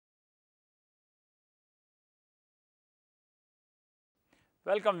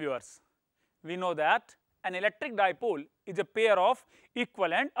Welcome viewers. We know that an electric dipole is a pair of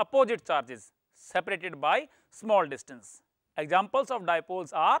equal and opposite charges separated by small distance. Examples of dipoles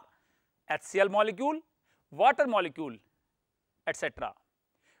are HCl molecule, water molecule, etc.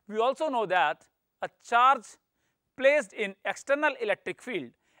 We also know that a charge placed in external electric field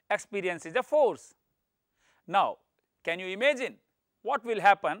experiences a force. Now, can you imagine what will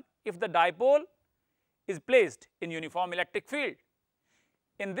happen if the dipole is placed in uniform electric field?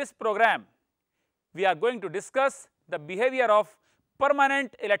 In this program, we are going to discuss the behavior of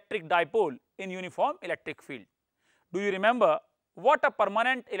permanent electric dipole in uniform electric field. Do you remember what a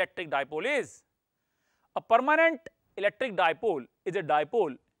permanent electric dipole is? A permanent electric dipole is a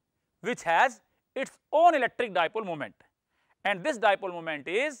dipole which has its own electric dipole moment, and this dipole moment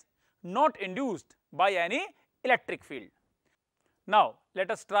is not induced by any electric field. Now, let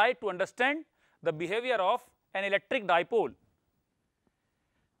us try to understand the behavior of an electric dipole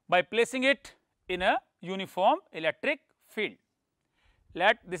by placing it in a uniform electric field.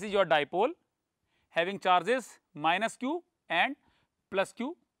 Let this is your dipole having charges minus q and plus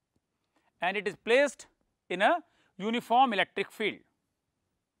q, and it is placed in a uniform electric field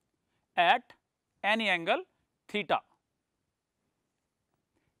at any angle theta.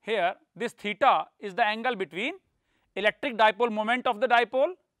 Here this theta is the angle between electric dipole moment of the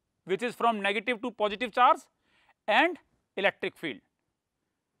dipole, which is from negative to positive charge, and electric field.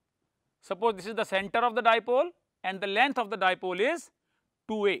 Suppose this is the center of the dipole and the length of the dipole is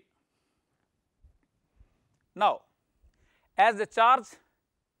 2a. Now, as the charge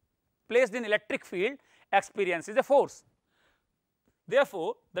placed in electric field experiences a force,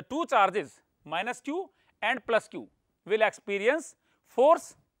 therefore, the two charges minus q and plus q will experience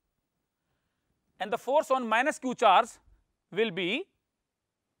force, and the force on minus q charge will be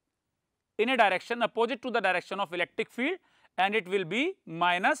in a direction opposite to the direction of electric field, and it will be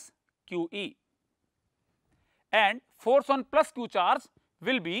minus QE, and force on plus q charge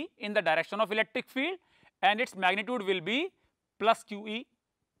will be in the direction of electric field, and its magnitude will be plus QE.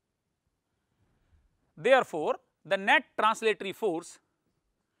 Therefore, the net translatory force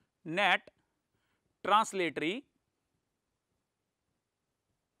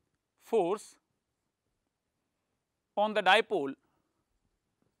on the dipole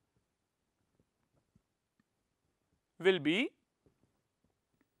will be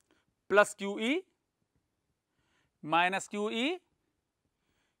plus QE minus QE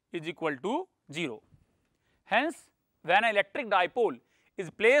is equal to 0. Hence, when an electric dipole is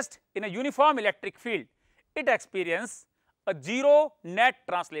placed in a uniform electric field, it experiences a 0 net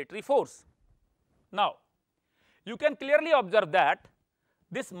translatory force. Now, you can clearly observe that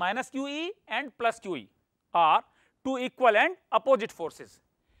this minus QE and plus QE are two equal and opposite forces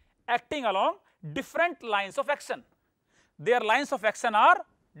acting along different lines of action. Their lines of action are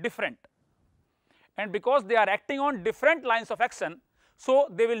different, and because they are acting on different lines of action, so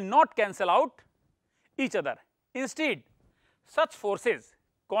they will not cancel out each other. Instead, such forces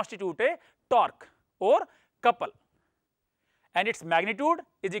constitute a torque or couple, and its magnitude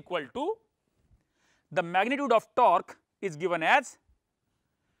is equal to, the magnitude of torque is given as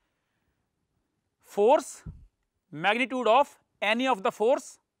force, magnitude of any of the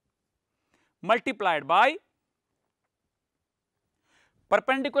force multiplied by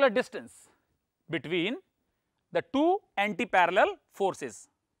perpendicular distance between the two anti-parallel forces,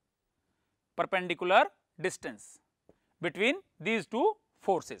 perpendicular distance between these two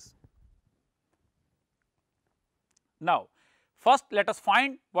forces. Now, first let us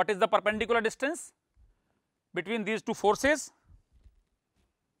find what is the perpendicular distance between these two forces.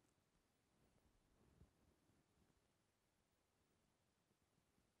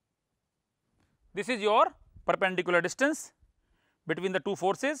 This is your perpendicular distance between the two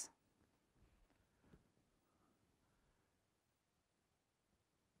forces.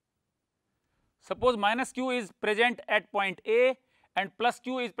 Suppose minus q is present at point A and plus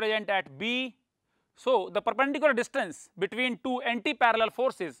q is present at B. So, the perpendicular distance between two anti-parallel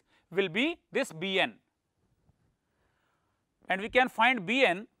forces will be this Bn, and we can find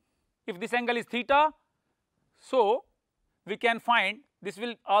Bn if this angle is theta. So, we can find this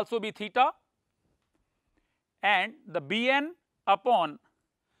will also be theta, and the Bn upon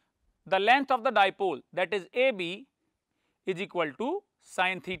the length of the dipole, that is AB, is equal to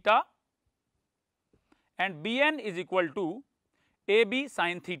sin theta, and Bn is equal to AB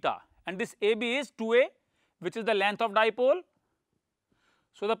sin theta, and this AB is 2a, which is the length of dipole.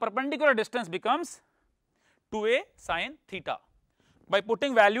 So, the perpendicular distance becomes 2a sin theta. By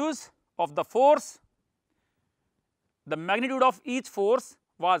putting values of the force, the magnitude of each force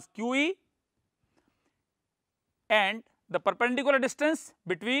was QE, and the perpendicular distance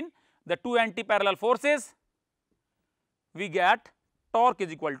between the two anti-parallel forces, we get torque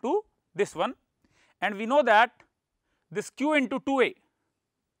is equal to this one, and we know that this Q into 2A.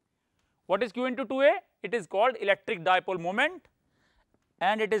 What is Q into 2A? It is called electric dipole moment,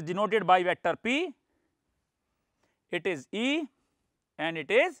 and it is denoted by vector P. It is E and it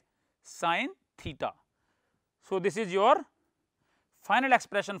is sin theta. So, this is your final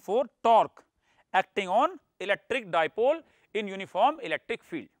expression for torque acting on electric dipole in uniform electric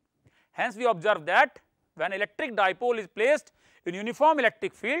field. Hence, we observe that when electric dipole is placed in uniform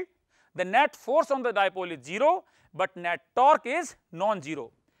electric field, the net force on the dipole is 0, but net torque is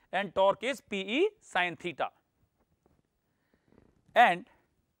non-zero, and torque is Pe sin theta. And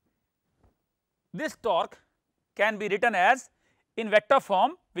this torque can be written as, in vector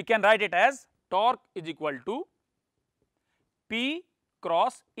form, we can write it as torque is equal to P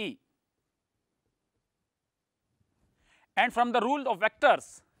cross E. And from the rule of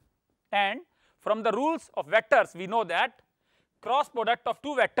vectors, we know that cross product of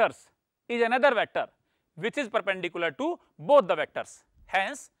two vectors is another vector which is perpendicular to both the vectors.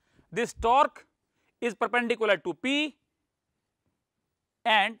 Hence, this torque is perpendicular to P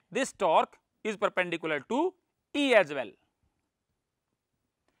and this torque is perpendicular to E as well.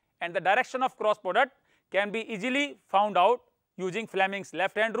 And the direction of cross product can be easily found out using Fleming's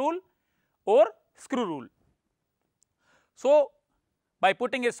left hand rule or screw rule. So, by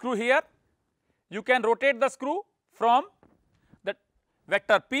putting a screw here, you can rotate the screw from the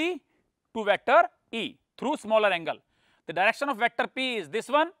vector P to vector E through smaller angle. The direction of vector P is this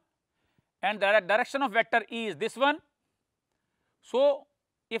one and the direction of vector E is this one. So,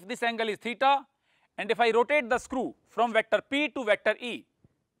 if this angle is theta and if I rotate the screw from vector P to vector E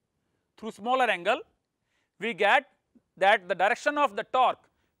through smaller angle, we get that the direction of the torque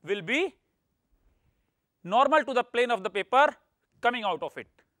will be normal to the plane of the paper coming out of it.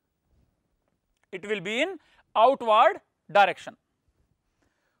 It will be in outward direction.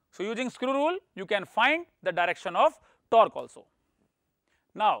 So, using screw rule, you can find the direction of torque also.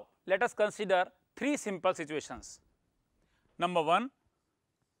 Now, let us consider three simple situations. Number 1,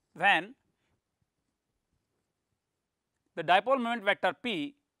 when the dipole moment vector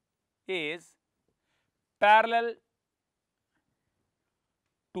P is parallel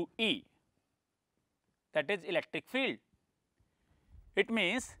to E, that is electric field. It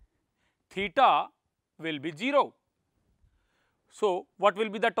means theta will be 0. So, what will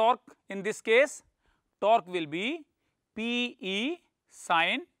be the torque in this case? Torque will be P E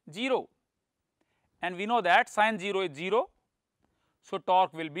sin 0, and we know that sin 0 is 0. So,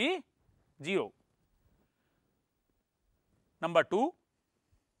 torque will be 0. Number 2,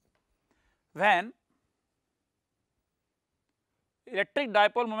 when electric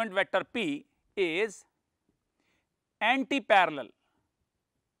dipole moment vector P is anti-parallel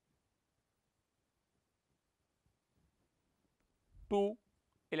to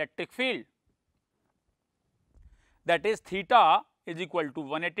electric field, that is theta is equal to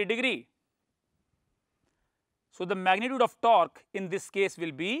 180 degree. So, the magnitude of torque in this case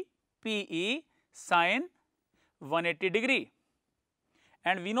will be P E sin 180 degree,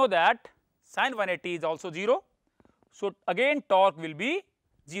 and we know that sin 180 is also 0. So, again torque will be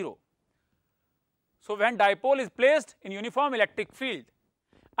 0. So, when dipole is placed in uniform electric field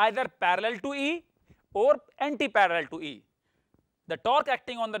either parallel to E or anti-parallel to E, the torque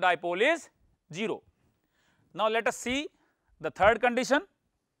acting on the dipole is 0. Now, let us see the third condition,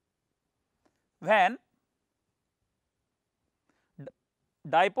 when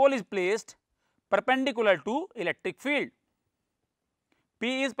dipole is placed perpendicular to electric field.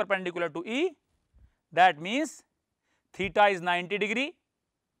 P is perpendicular to E, that means theta is 90 degree.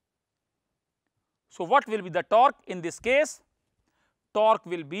 So, what will be the torque in this case? Torque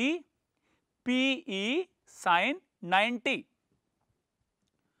will be P E sin 90,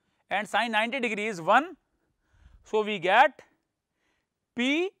 and sin 90 degree is 1. So, we get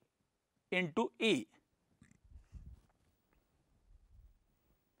P into E.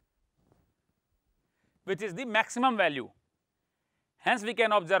 Which is the maximum value. Hence, we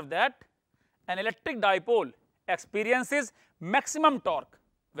can observe that an electric dipole experiences maximum torque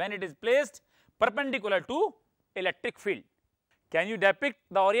when it is placed perpendicular to electric field. Can you depict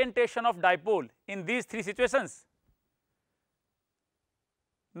the orientation of dipole in these three situations?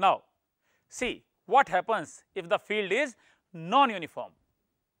 Now, see what happens if the field is non-uniform.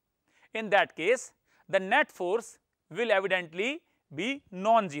 In that case, the net force will evidently be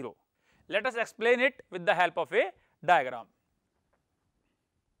non-zero. Let us explain it with the help of a diagram.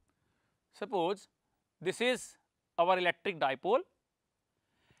 Suppose this is our electric dipole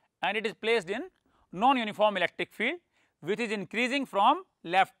and it is placed in non-uniform electric field which is increasing from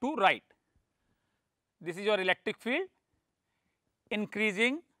left to right. This is your electric field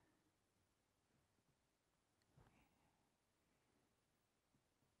increasing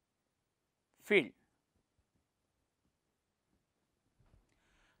field.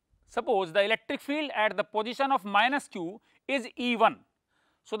 Suppose the electric field at the position of minus q is E1.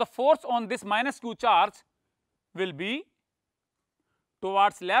 So, the force on this minus q charge will be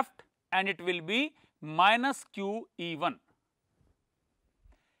towards left and it will be minus q E1.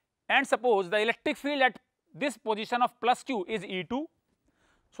 And suppose the electric field at this position of plus q is E2.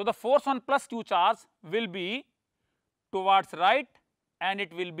 So, the force on plus q charge will be towards right and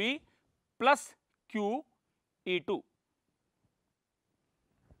it will be plus q E2.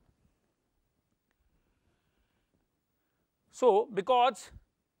 So, because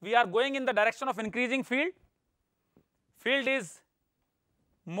we are going in the direction of increasing field, field is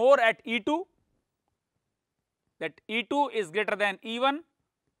more at E2, that E2 is greater than E1.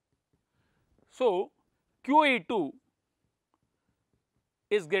 So, QE2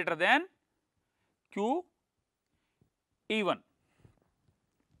 is greater than QE1.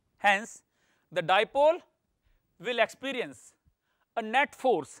 Hence, the dipole will experience a net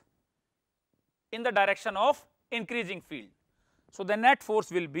force in the direction of increasing field. So, the net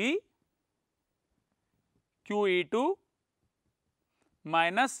force will be QE2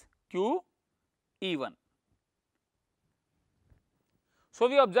 minus QE1. So,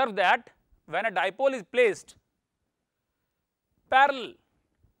 we observe that when a dipole is placed parallel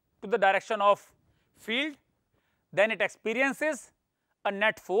to the direction of field, then it experiences a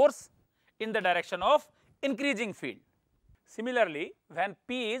net force in the direction of increasing field. Similarly, when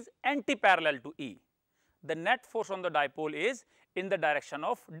P is anti-parallel to E, the net force on the dipole is in the direction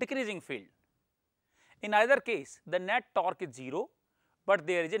of decreasing field. In either case, the net torque is 0, but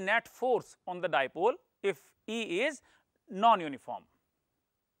there is a net force on the dipole if E is non-uniform.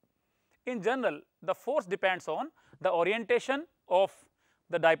 In general, the force depends on the orientation of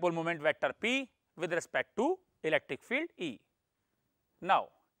the dipole moment vector P with respect to electric field E. Now,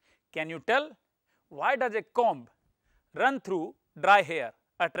 can you tell why does a comb run through dry hair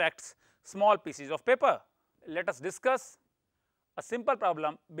attracts small pieces of paper? Let us discuss a simple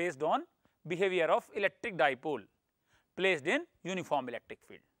problem based on behavior of electric dipole placed in uniform electric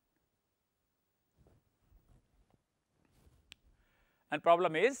field. And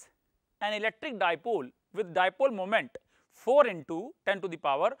problem is, an electric dipole with dipole moment 4 into 10 to the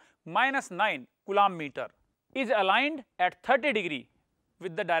power minus 9 coulomb meter is aligned at 30 degree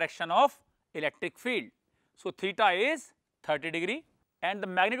with the direction of electric field. So, theta is 30 degree and the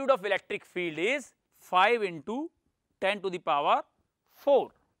magnitude of electric field is 5 into 10 to the power 4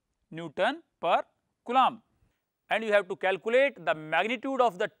 Newton per coulomb, and you have to calculate the magnitude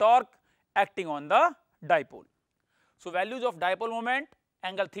of the torque acting on the dipole. So, values of dipole moment,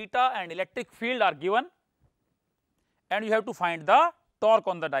 angle theta and electric field are given, and you have to find the torque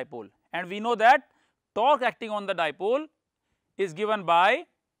on the dipole, and we know that torque acting on the dipole is given by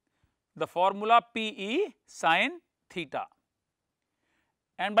the formula P E sin theta,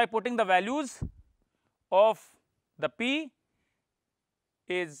 and by putting the values of the P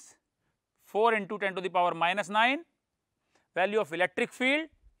is 4 into 10 to the power minus 9, value of electric field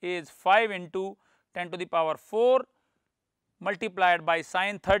is 5 into 10 to the power 4 multiplied by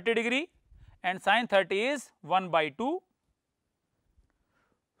sin 30 degree, and sin 30 is 1 by 2.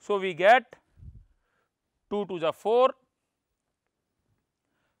 So, we get 2 to the 4,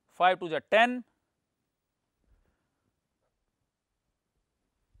 5 to the 10,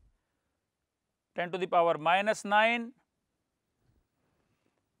 10 to the power minus 9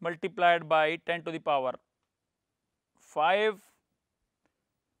 multiplied by 10 to the power 5,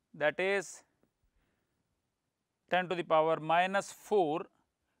 that is 10 to the power minus 4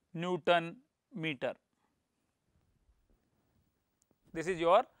 Newton meter. This is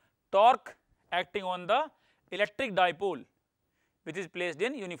your torque acting on the electric dipole which is placed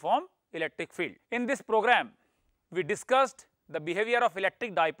in uniform electric field. In this program, we discussed the behavior of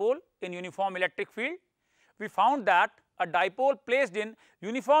electric dipole in uniform electric field. We found that a dipole placed in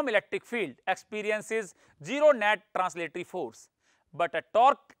uniform electric field experiences 0 net translatory force, but a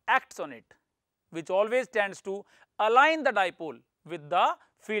torque acts on it which always tends to align the dipole with the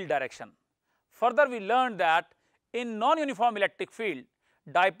field direction. Further, we learned that in non-uniform electric field,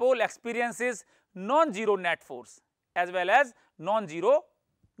 dipole experiences non-zero net force as well as non-zero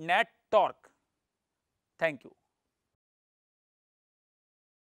net torque. Thank you.